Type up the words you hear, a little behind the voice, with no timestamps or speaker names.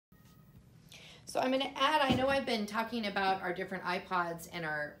So I'm going to add, I know I've been talking about our different iPods and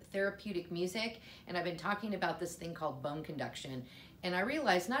our therapeutic music, and I've been talking about this thing called bone conduction. And I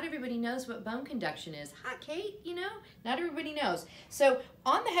realize not everybody knows what bone conduction is. Hi, Kate, you know, not everybody knows. So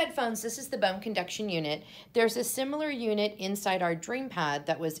on the headphones, this is the bone conduction unit. There's a similar unit inside our DreamPad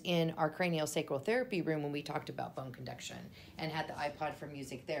that was in our craniosacral therapy room when we talked about bone conduction and had the iPod for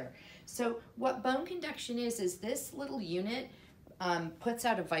music there. So what bone conduction is this little unit puts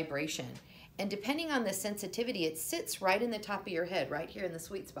out a vibration. And depending on the sensitivity, it sits right in the top of your head, right here in the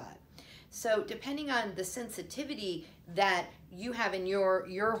sweet spot. So depending on the sensitivity that you have in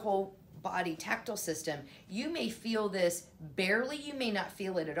your whole body tactile system, you may feel this barely, you may not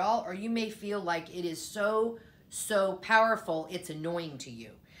feel it at all, or you may feel like it is so powerful it's annoying to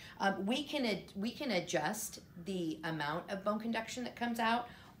you. We can adjust the amount of bone conduction that comes out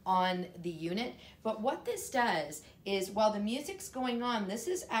on the unit, but what this does is while the music's going on, this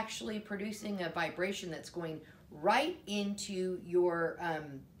is actually producing a vibration that's going right into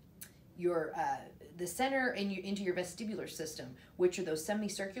the center and into your vestibular system, which are those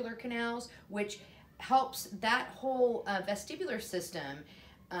semicircular canals, which helps that whole vestibular system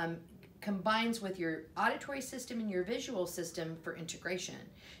combines with your auditory system and your visual system for integration.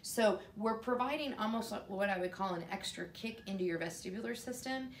 So we're providing almost what I would call an extra kick into your vestibular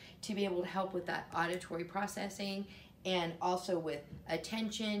system to be able to help with that auditory processing and also with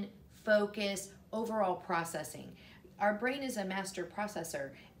attention, focus, overall processing. Our brain is a master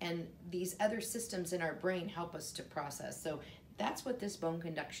processor, and these other systems in our brain help us to process. So that's what this bone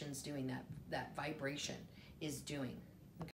conduction is doing, that vibration is doing.